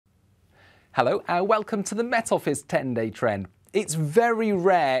Hello and welcome to the Met Office 10-day trend. It's very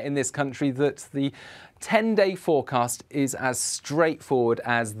rare in this country that the 10-day forecast is as straightforward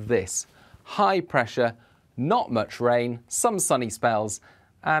as this. High pressure, not much rain, some sunny spells,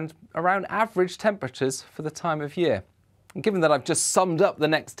 and around average temperatures for the time of year. And given that I've just summed up the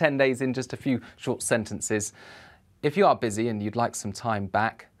next 10 days in just a few short sentences, if you are busy and you'd like some time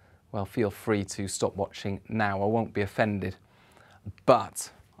back, well, feel free to stop watching now. I won't be offended.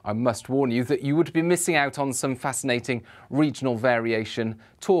 But I must warn you that you would be missing out on some fascinating regional variation,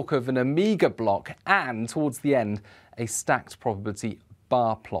 talk of an omega block, and towards the end, a stacked probability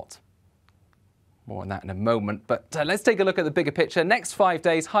bar plot. More on that in a moment, but let's take a look at the bigger picture. Next 5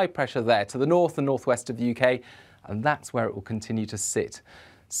 days, high pressure there to the north and northwest of the UK, and that's where it will continue to sit.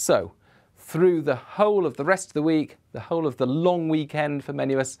 So, through the whole of the rest of the week, the whole of the long weekend for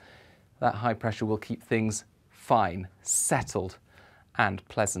many of us, that high pressure will keep things fine, settled, and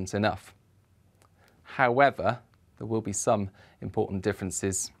pleasant enough. However, there will be some important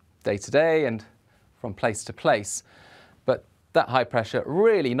differences day to day and from place to place. But that high pressure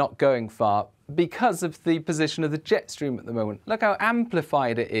really not going far because of the position of the jet stream at the moment. Look how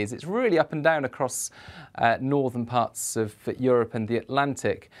amplified it is. It's really up and down across northern parts of Europe and the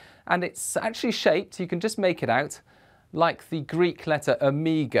Atlantic. And it's actually shaped, you can just make it out, like the Greek letter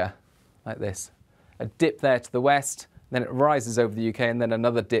omega, like this. A dip there to the west, then it rises over the UK, and then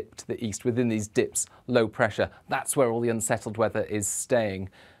another dip to the east. Within these dips, low pressure. That's where all the unsettled weather is staying,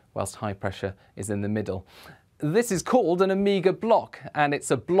 whilst high pressure is in the middle. This is called an omega block, and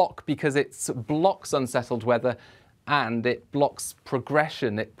it's a block because it blocks unsettled weather and it blocks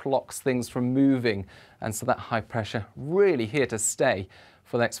progression. It blocks things from moving. And so that high pressure really here to stay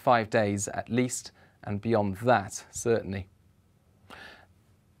for the next 5 days at least, and beyond that, certainly.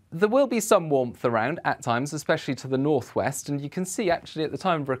 There will be some warmth around at times, especially to the northwest, and you can see actually at the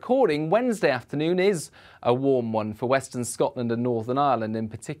time of recording, Wednesday afternoon is a warm one for Western Scotland and Northern Ireland in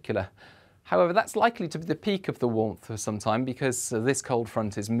particular. However, that's likely to be the peak of the warmth for some time because this cold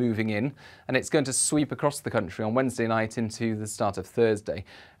front is moving in and it's going to sweep across the country on Wednesday night into the start of Thursday.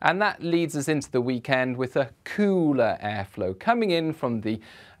 And that leads us into the weekend with a cooler airflow coming in from the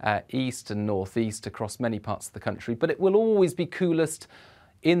east and northeast across many parts of the country, but it will always be coolest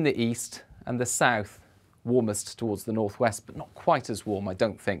in the east and the south, warmest towards the northwest, but not quite as warm, I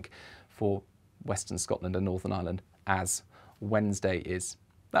don't think, for Western Scotland and Northern Ireland as Wednesday is.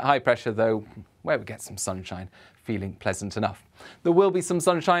 That high pressure, though, where we get some sunshine, feeling pleasant enough. There will be some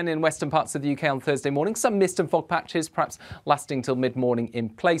sunshine in western parts of the UK on Thursday morning, some mist and fog patches, perhaps lasting till mid-morning in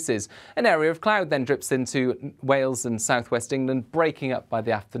places. An area of cloud then drips into Wales and southwest England, breaking up by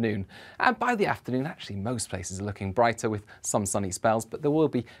the afternoon. And by the afternoon, actually, most places are looking brighter with some sunny spells, but there will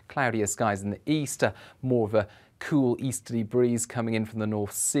be cloudier skies in the east, more of a cool easterly breeze coming in from the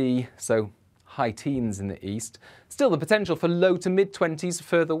North Sea, so high teens in the east. Still the potential for low to mid-20s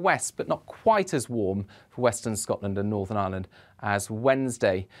further west, but not quite as warm for Western Scotland and Northern Ireland as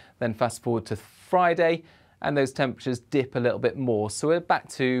Wednesday. Then fast forward to Friday, and those temperatures dip a little bit more. So we're back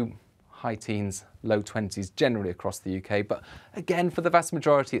to high teens, low 20s generally across the UK. But again, for the vast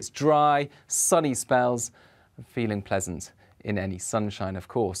majority, it's dry, sunny spells, and feeling pleasant in any sunshine, of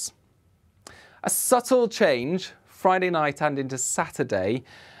course. A subtle change Friday night and into Saturday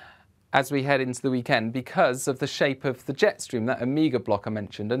as we head into the weekend because of the shape of the jet stream, that omega block I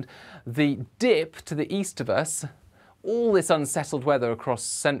mentioned, and the dip to the east of us, all this unsettled weather across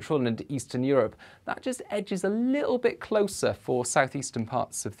central and eastern Europe, that just edges a little bit closer for southeastern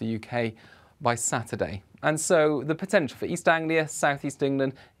parts of the UK by Saturday. And so the potential for East Anglia, southeast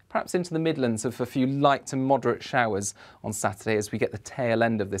England, perhaps into the Midlands of a few light to moderate showers on Saturday as we get the tail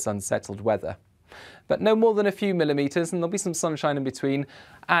end of this unsettled weather. But no more than a few millimetres, and there'll be some sunshine in between.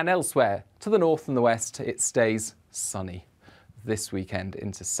 And elsewhere, to the north and the west, it stays sunny this weekend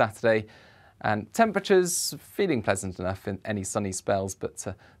into Saturday. And temperatures feeling pleasant enough in any sunny spells, but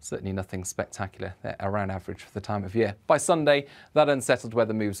certainly nothing spectacular. They're around average for the time of year. By Sunday, that unsettled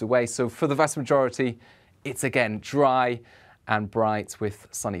weather moves away. So for the vast majority, it's again dry and bright with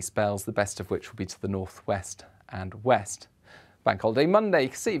sunny spells, the best of which will be to the northwest and west. Bank holiday Monday, you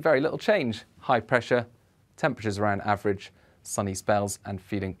can see very little change. High pressure, temperatures around average, sunny spells and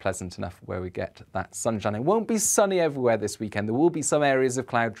feeling pleasant enough where we get that sunshine. It won't be sunny everywhere this weekend. There will be some areas of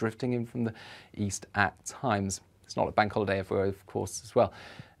cloud drifting in from the east at times. It's not a bank holiday everywhere, of course, as well.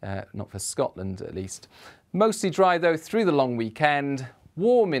 Not for Scotland, at least. Mostly dry, though, through the long weekend.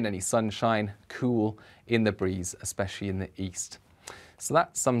 Warm in any sunshine, cool in the breeze, especially in the east. So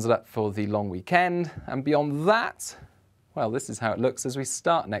that sums it up for the long weekend. And beyond that, well, this is how it looks as we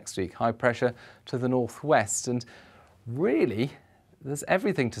start next week. High pressure to the northwest, and really there's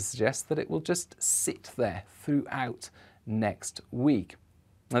everything to suggest that it will just sit there throughout next week.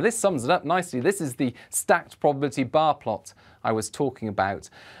 Now this sums it up nicely. This is the stacked probability bar plot I was talking about,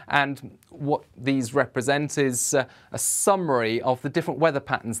 and what these represent is a summary of the different weather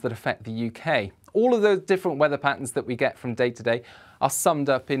patterns that affect the UK. All of those different weather patterns that we get from day to day are summed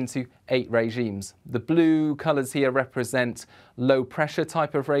up into 8 regimes. The blue colours here represent low pressure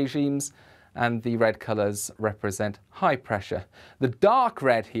type of regimes, and the red colours represent high pressure. The dark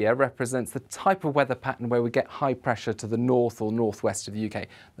red here represents the type of weather pattern where we get high pressure to the north or northwest of the UK,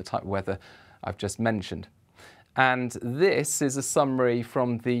 the type of weather I've just mentioned. And this is a summary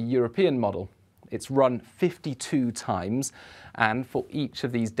from the European model. It's run 52 times, and for each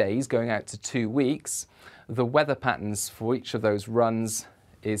of these days going out to 2 weeks, the weather patterns for each of those runs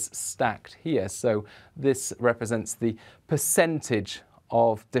is stacked here. So this represents the percentage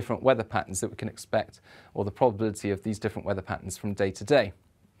of different weather patterns that we can expect, or the probability of these different weather patterns from day to day.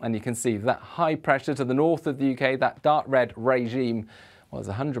 And you can see that high pressure to the north of the UK, that dark red regime, well,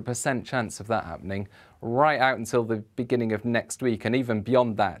 there's a 100% chance of that happening right out until the beginning of next week. And even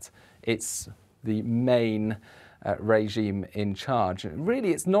beyond that, it's the main regime in charge.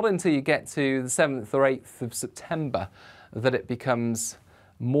 Really, it's not until you get to the 7th or 8th of September that it becomes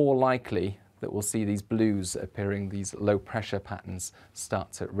more likely that we'll see these blues appearing, these low pressure patterns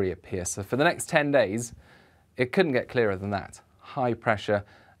start to reappear. So for the next 10 days, it couldn't get clearer than that. High pressure,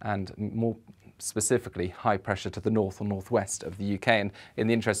 and more specifically, high pressure to the north or northwest of the UK. And in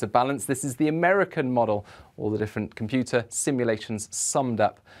the interest of balance, this is the American model, all the different computer simulations summed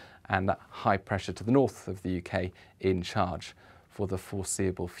up, and that high pressure to the north of the UK in charge for the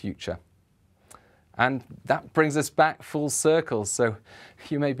foreseeable future. And that brings us back full circle. So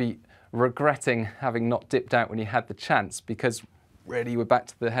you may be regretting having not dipped out when you had the chance, because really we're back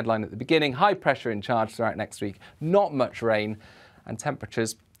to the headline at the beginning. High pressure in charge throughout next week, not much rain, and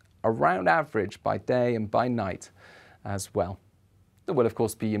temperatures around average by day and by night as well. There will of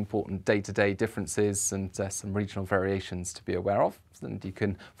course be important day-to-day differences and some regional variations to be aware of, and you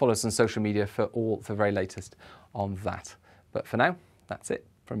can follow us on social media for all the very latest on that. But for now, that's it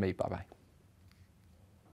from me. Bye bye.